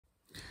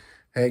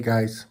Hey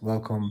guys,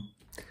 welcome.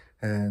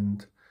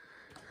 And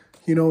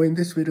in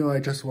this video I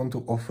just want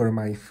to offer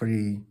my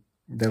free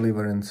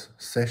deliverance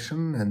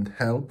session and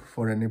help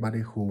for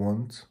anybody who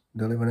wants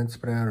deliverance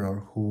prayer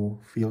or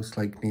who feels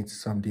like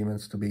needs some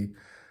demons to be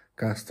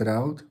casted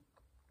out.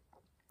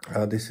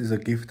 This is a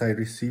gift I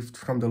received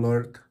from the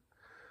Lord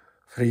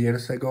 3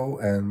 years ago,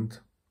 and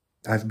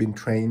I've been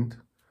trained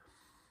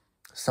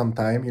some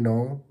time.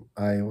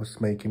 I was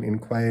making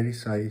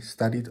inquiries, I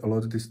studied a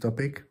lot this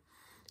topic,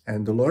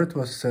 and the Lord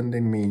was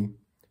sending me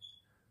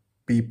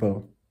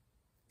people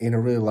in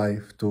real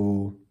life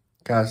to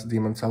cast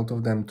demons out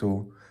of them,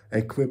 to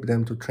equip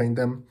them, to train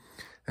them.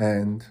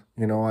 And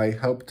I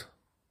helped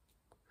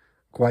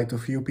quite a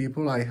few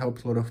people. I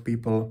helped a lot of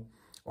people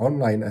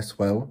online as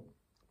well,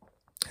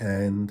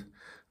 and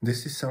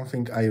this is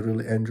something I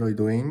really enjoy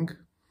doing,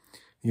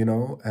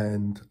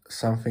 and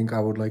something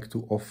I would like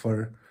to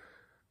offer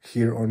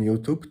here on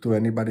YouTube to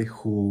anybody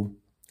who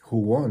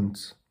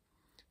wants,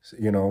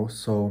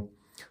 so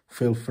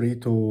feel free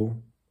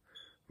to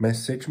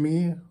message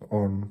me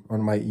on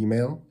my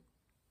email,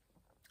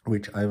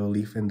 which I will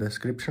leave in the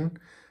description,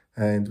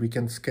 and we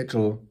can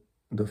schedule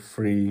the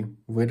free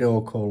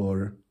video call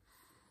or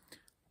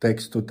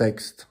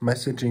text-to-text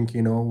messaging,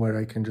 where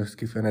I can just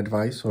give an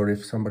advice. Or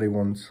if somebody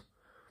wants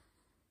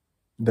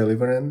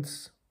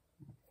deliverance,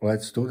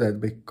 let's do that,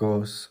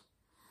 because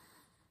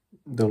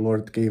the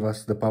Lord gave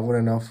us the power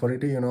and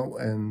authority,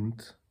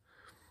 and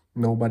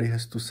nobody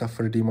has to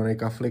suffer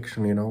demonic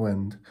affliction,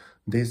 and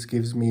this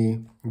gives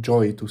me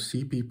joy to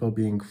see people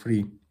being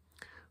free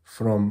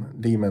from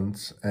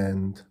demons.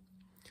 And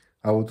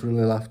I would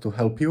really love to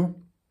help you.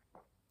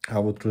 I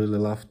would really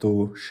love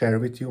to share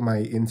with you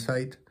my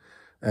insight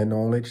and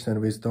knowledge and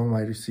wisdom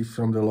I receive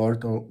from the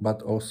Lord,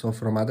 but also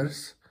from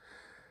others.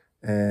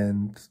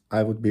 And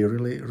I would be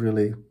really,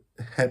 really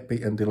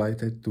happy and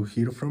delighted to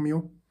hear from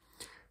you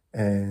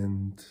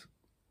and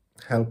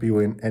help you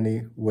in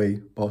any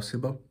way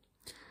possible,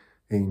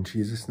 in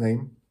Jesus'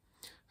 name.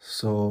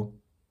 So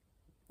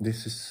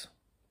this is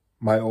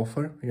my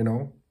offer,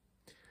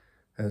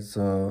 as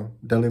a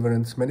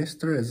deliverance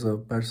minister, as a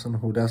person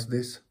who does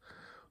this,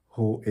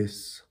 who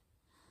is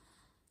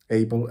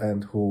able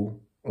and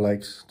who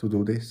likes to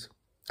do this.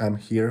 I'm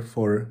here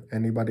for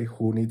anybody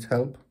who needs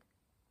help,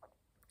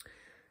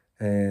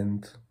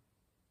 and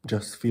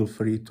just feel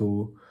free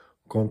to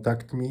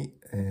contact me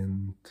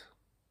and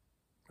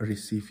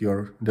receive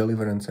your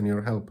deliverance and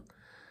your help,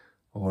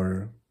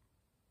 or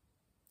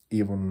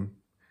even,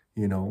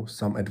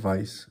 some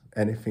advice,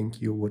 anything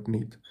you would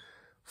need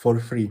for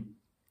free.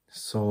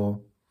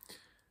 So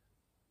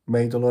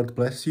may the Lord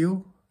bless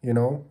you.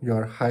 You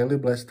are highly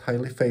blessed,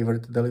 highly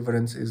favored.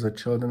 Deliverance is a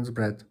children's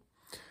bread.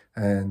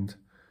 And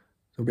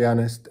to be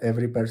honest,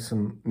 every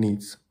person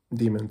needs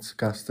demons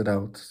casted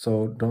out.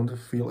 So don't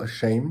feel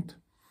ashamed.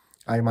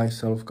 I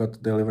myself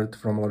got delivered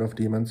from a lot of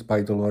demons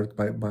by the Lord,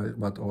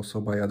 but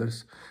also by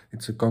others.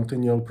 It's a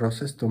continual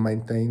process to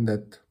maintain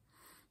that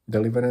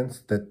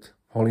deliverance, that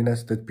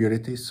holiness, that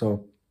purity.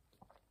 So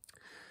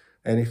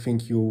anything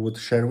you would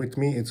share with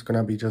me, it's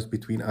gonna be just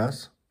between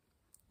us,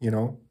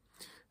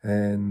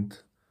 and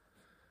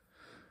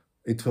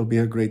it will be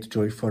a great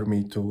joy for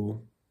me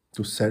to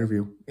serve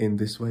you in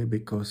this way,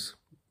 because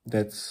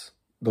that's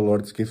the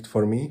Lord's gift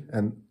for me,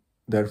 and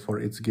therefore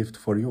it's gift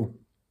for you,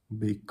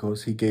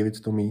 because He gave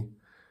it to me.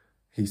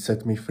 He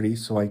set me free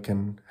so I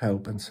can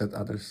help and set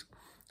others.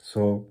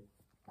 So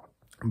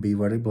be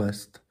very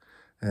blessed,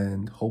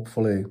 and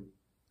hopefully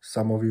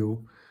some of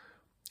you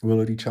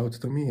will reach out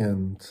to me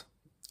and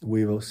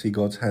we will see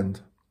God's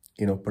hand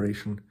in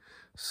operation.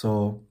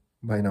 So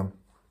bye now.